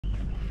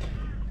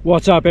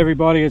What's up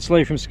everybody, it's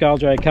Lee from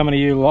Skull-J coming to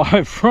you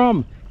live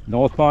from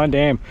North Pine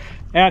Dam.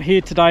 Out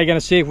here today, going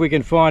to see if we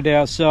can find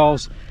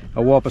ourselves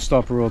a whopper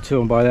stopper or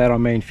two, and by that I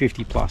mean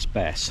 50 plus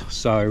bass.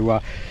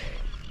 So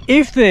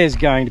if there's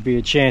going to be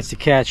a chance to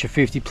catch a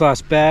 50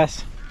 plus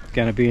bass, it's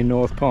going to be in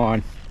North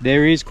Pine.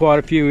 There is quite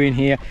a few in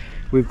here,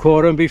 we've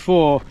caught them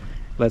before.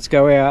 Let's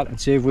go out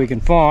and see if we can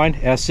find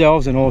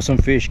ourselves an awesome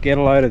fish, get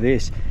a load of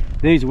this.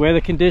 These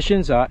weather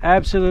conditions are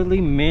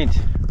absolutely mint.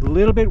 A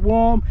little bit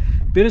warm,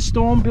 bit of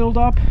storm build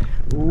up.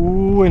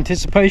 Ooh,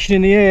 anticipation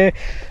in the air.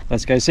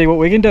 Let's go see what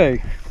we can do.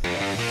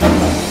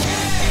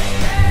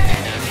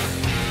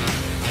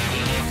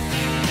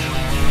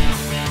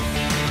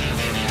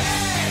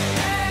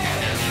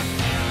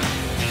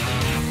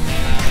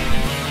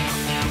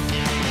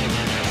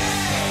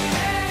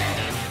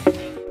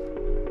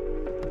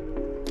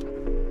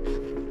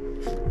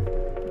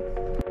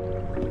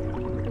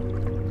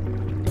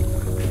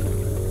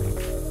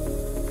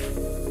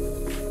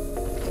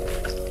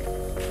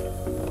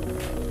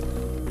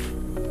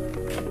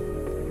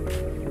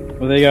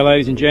 Well, there you go,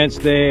 ladies and gents,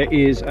 there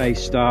is a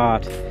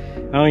start.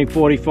 Only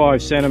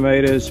 45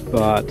 centimeters,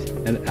 but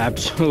an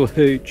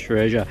absolute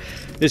treasure.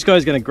 This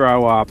guy's going to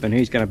grow up and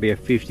he's going to be a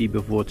 50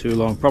 before too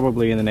long,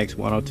 probably in the next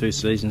 1 or 2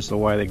 seasons, the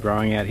way they're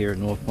growing out here at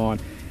North Pine.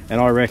 And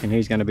I reckon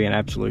he's going to be an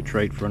absolute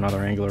treat for another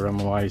angler on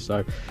the way.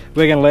 So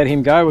we're going to let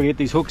him go. We'll get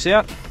these hooks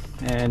out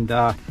and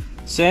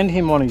send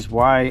him on his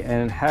way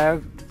and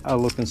have a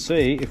look and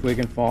see if we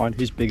can find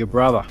his bigger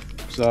brother.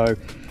 So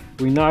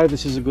we know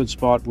this is a good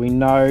spot. We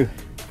know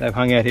they've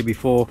hung out here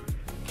before.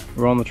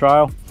 We're on the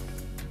trail.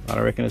 I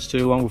don't reckon it's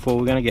too long before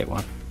we're going to get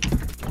one.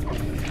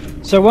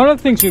 So one of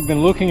the things we've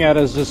been looking at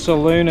is the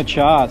Saluna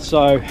chart,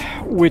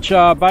 which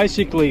are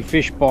basically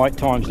fish bite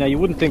times. Now you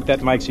wouldn't think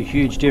that makes a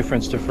huge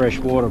difference to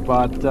freshwater,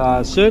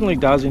 but certainly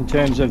does in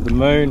terms of the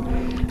moon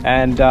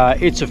and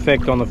its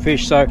effect on the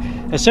fish. So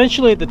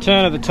essentially at the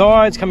turn of the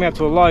tides, coming up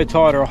to a low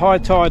tide or a high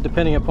tide,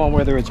 depending upon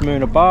whether it's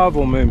moon above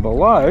or moon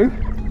below.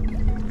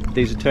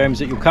 These are terms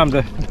that you'll come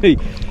to be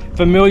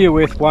familiar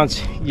with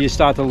once you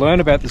start to learn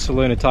about the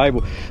Saluna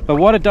table. But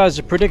what it does is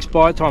it predicts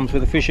bite times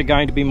where the fish are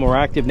going to be more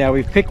active. Now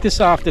we've picked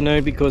this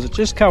afternoon because it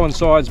just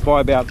coincides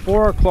by about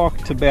 4 o'clock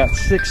to about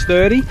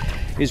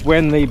 6:30 is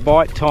when the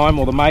bite time,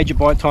 or the major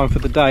bite time for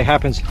the day,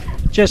 happens.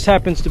 It just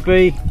happens to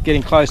be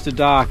getting close to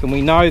dark, and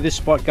we know this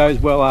spot goes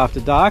well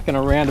after dark and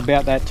around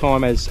about that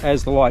time as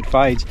the light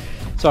fades.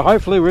 So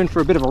hopefully we're in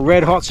for a bit of a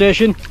red hot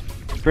session.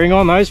 Bring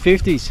on those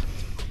 50s.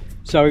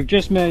 So we've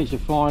just managed to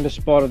find a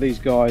spot of these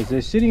guys.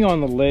 They're sitting on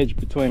the ledge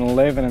between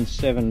 11 and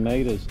 7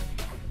 meters,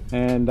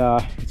 and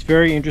it's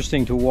very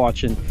interesting to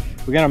watch, and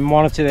we're going to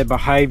monitor their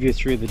behavior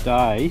through the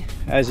day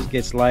as it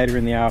gets later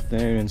in the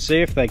afternoon and see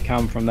if they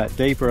come from that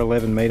deeper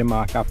 11 meter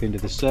mark up into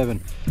the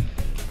 7,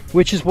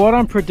 which is what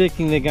I'm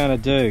predicting they're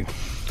going to do.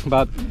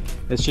 But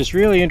it's just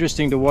really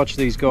interesting to watch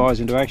these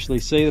guys and to actually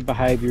see the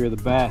behavior of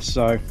the bass.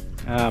 So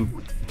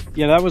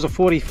yeah, that was a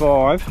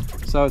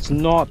 45, so it's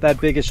not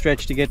that big a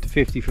stretch to get to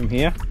 50 from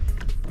here.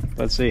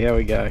 Let's see how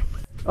we go.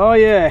 Oh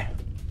yeah,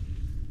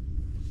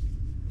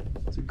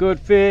 it's a good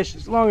fish.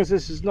 As long as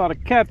this is not a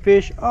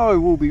catfish, I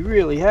will be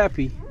really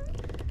happy.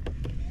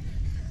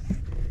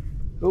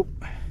 Oh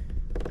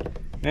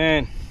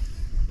man,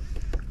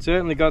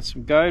 certainly got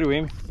some go to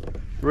him.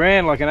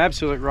 Ran like an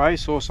absolute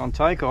racehorse on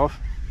takeoff.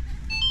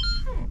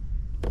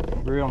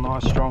 Real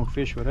nice strong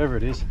fish, whatever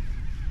it is.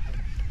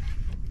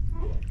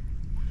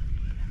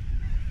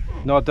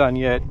 Not done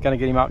yet. Gonna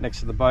get him up next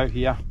to the boat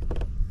here,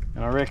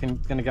 and I reckon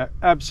it's going to go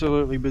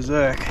absolutely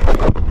berserk.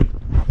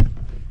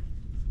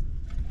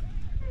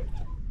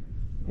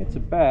 It's a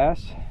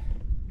bass,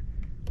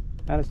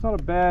 and it's not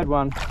a bad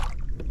one,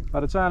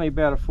 but it's only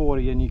about a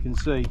 40, and you can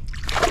see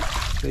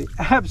he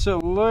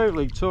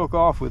absolutely took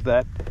off with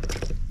that.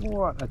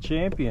 What a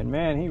champion,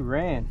 man, he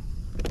ran.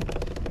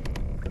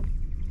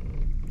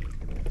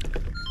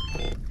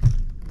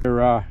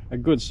 They're a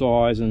good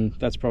size, and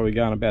that's probably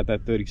going about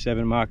that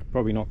 37 mark,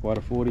 probably not quite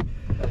a 40,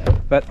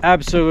 but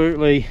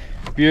absolutely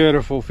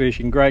beautiful fish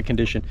in great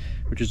condition,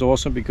 which is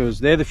awesome because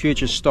they're the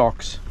future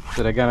stocks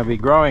that are going to be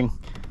growing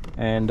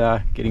and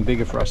getting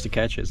bigger for us to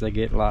catch as they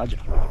get larger.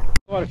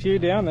 Quite a few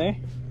down there,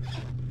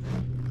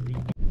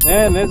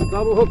 and there's a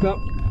double hookup.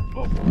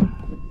 Oh.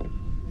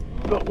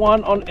 Got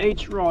one on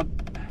each rod.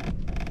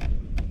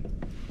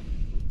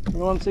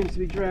 One seems to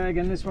be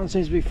dragging, this one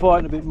seems to be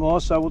fighting a bit more,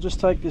 so we'll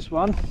just take this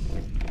one.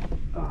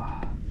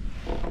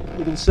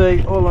 You can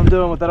see all I'm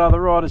doing with that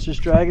other rod is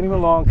just dragging him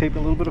along, keeping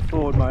a little bit of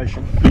forward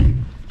motion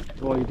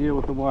while you deal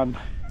with the one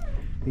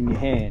in your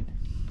hand.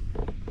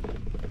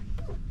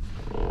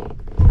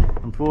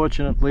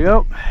 Unfortunately,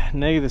 oh,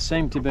 neither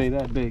seem to be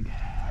that big.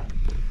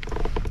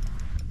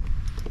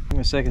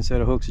 My second set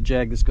of hooks to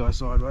jag this guy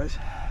sideways.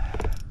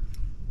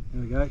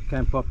 There we go,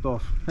 came popped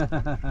off.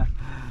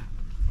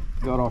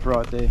 Got off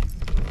right there.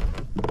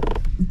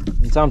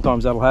 And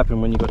sometimes that'll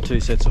happen when you've got 2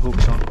 sets of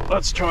hooks on.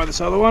 Let's try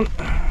this other one.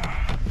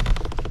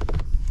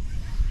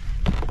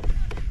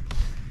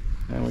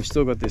 And we've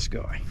still got this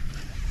guy.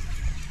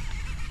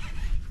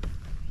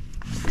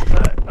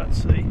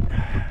 Let's see.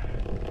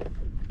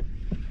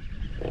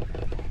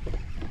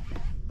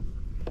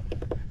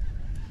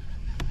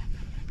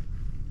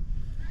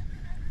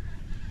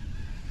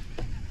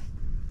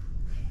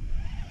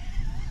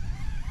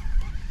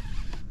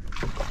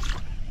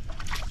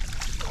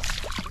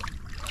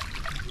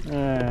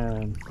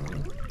 And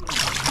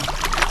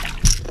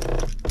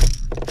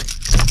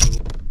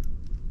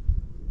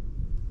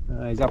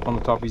he's up on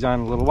the top of his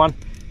own little one.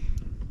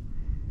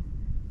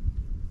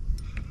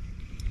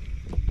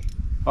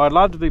 I'd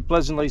love to be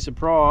pleasantly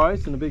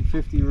surprised and a big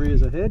 50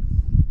 rears ahead.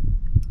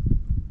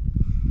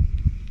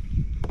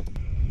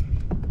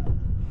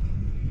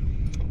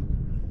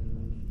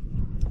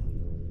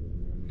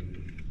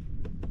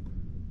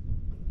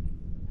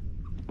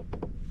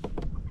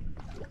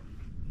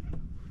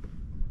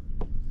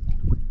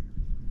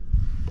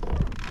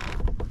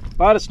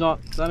 But it's not,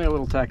 it's only a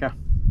little tacker.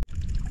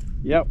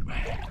 Yep,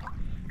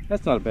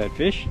 that's not a bad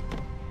fish.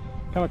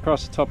 Come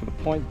across the top of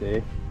the point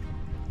there,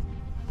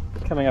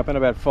 coming up in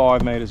about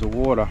 5 metres of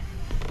water.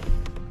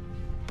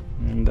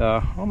 And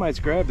old mate's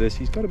grabbed this,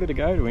 he's got a bit of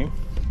go to him.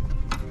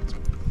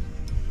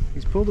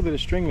 He's pulled a bit of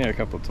string there a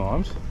couple of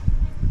times.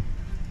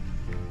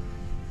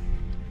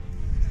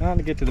 Starting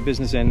to get to the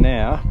business end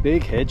now.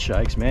 Big head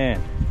shakes,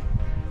 man.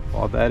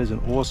 Oh, that is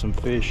an awesome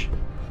fish.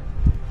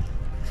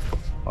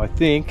 I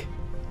think,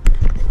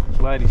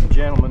 ladies and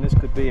gentlemen, this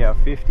could be our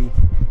 50.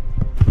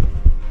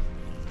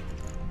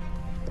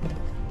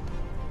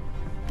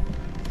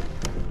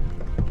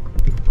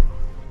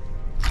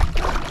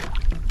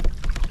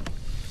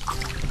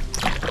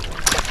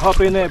 Hop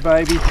in there,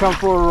 baby, come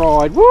for a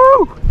ride.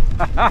 Woo!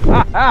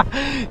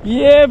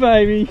 Yeah,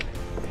 baby.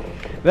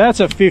 That's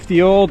a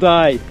 50 all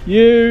day,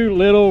 you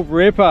little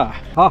ripper.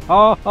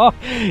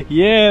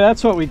 Yeah,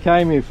 that's what we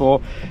came here for.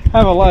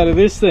 Have a load of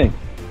this thing.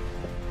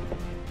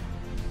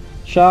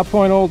 Sharp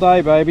point all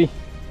day, baby.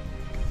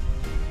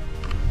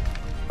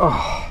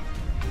 Oh,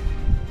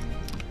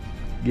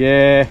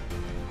 yeah,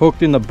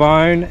 hooked in the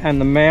bone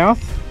and the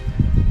mouth,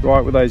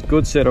 right, with those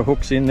good set of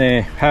hooks in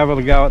there. Have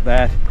a go at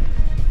that.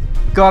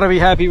 Gotta be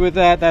happy with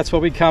that. That's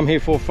what we come here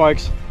for,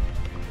 folks.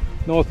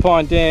 North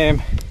Pine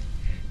Dam,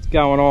 it's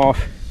going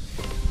off.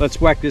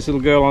 Let's whack this little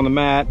girl on the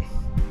mat.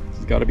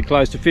 It's got to be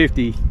close to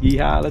 50.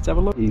 Yeehaw, let's have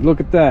a look. Look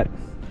at that.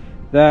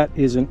 That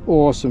is an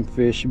awesome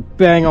fish.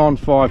 Bang on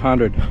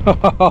 500.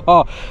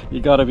 You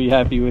got to be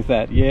happy with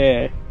that,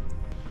 yeah.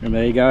 And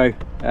there you go.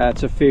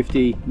 That's a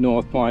 50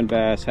 North Pine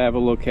bass. Have a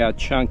look how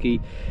chunky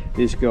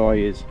this guy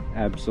is.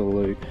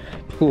 Absolute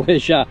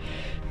pleasure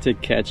to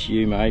catch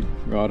you, mate.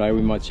 Righto,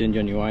 we might send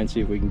you on your way and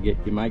see if we can get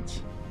your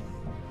mates.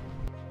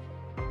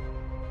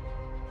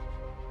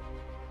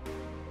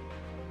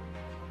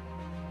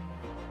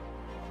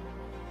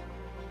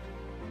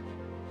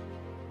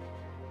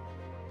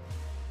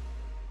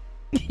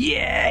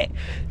 Yeah,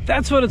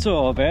 that's what it's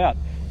all about.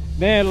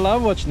 Man, I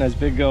love watching those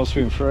big girls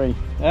swim free.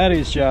 That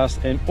is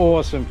just an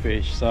awesome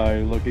fish.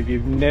 So look, if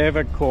you've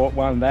never caught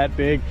one that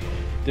big,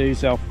 do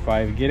yourself a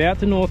favour, get out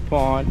to North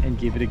Pine and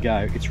give it a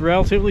go. It's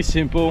relatively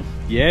simple.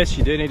 Yes,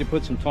 you do need to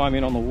put some time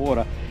in on the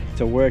water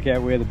to work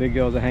out where the big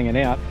girls are hanging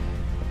out.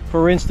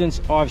 For instance,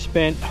 I've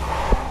spent,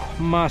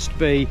 must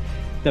be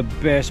the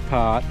best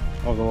part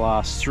of the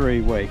last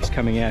 3 weeks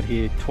coming out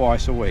here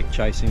twice a week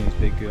chasing these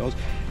big girls.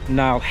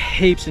 Nailed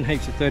heaps and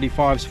heaps of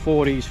 35s,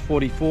 40s,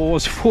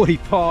 44s,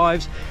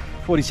 45s,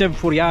 47,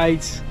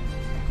 48s.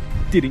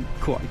 Didn't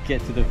quite get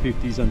to the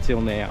 50s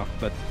until now,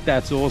 but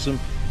that's awesome.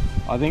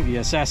 I think the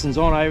assassin's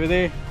on over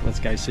there. Let's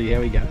go see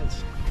how he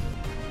goes.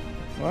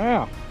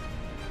 Wow.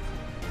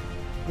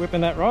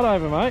 Whipping that rod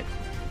over, mate.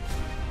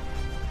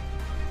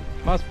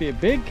 Must be a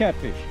big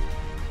catfish.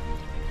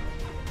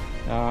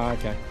 Ah,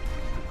 okay.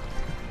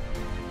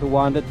 You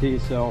wonder to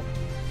yourself,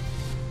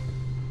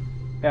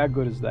 how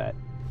good is that?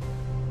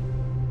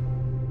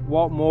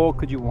 What more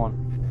could you want?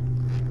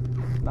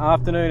 An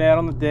afternoon out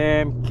on the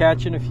dam,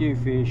 catching a few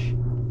fish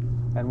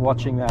and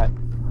watching that.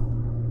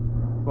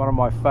 One of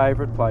my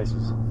favourite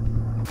places.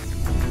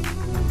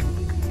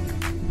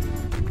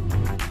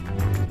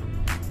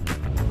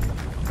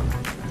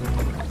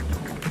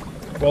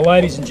 Well,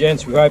 ladies and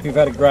gents, we hope you've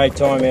had a great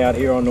time out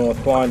here on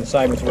North Pine, the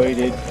same as we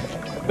did.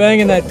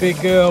 Banging that big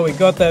girl, we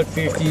got that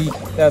 50,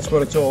 that's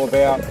what it's all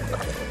about.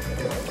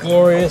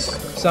 Glorious,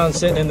 sun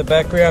setting in the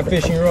background,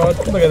 fishing rod,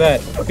 look at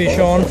that, fish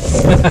on.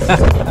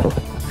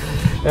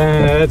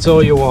 That's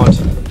all you want.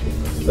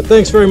 But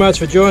thanks very much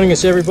for joining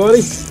us,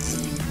 everybody.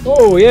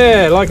 Oh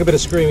yeah, like a bit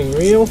of screaming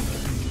reel.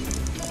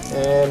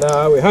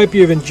 And we hope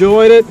you've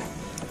enjoyed it,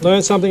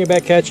 learned something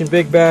about catching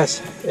big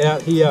bass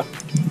out here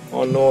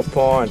on North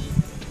Pine.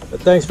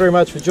 But thanks very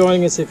much for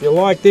joining us. If you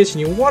like this and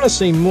you want to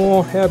see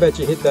more, how about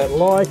you hit that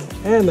like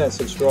and that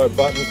subscribe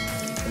button,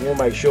 and we'll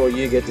make sure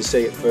you get to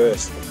see it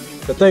first.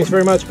 But thanks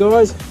very much,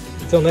 guys.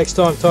 Until next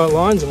time, tight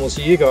lines, and we'll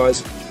see you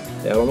guys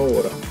out on the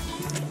water.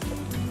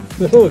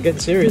 Oh, we're getting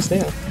serious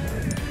now.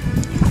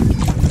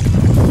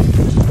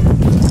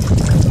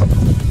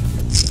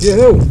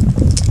 Yoo-hoo!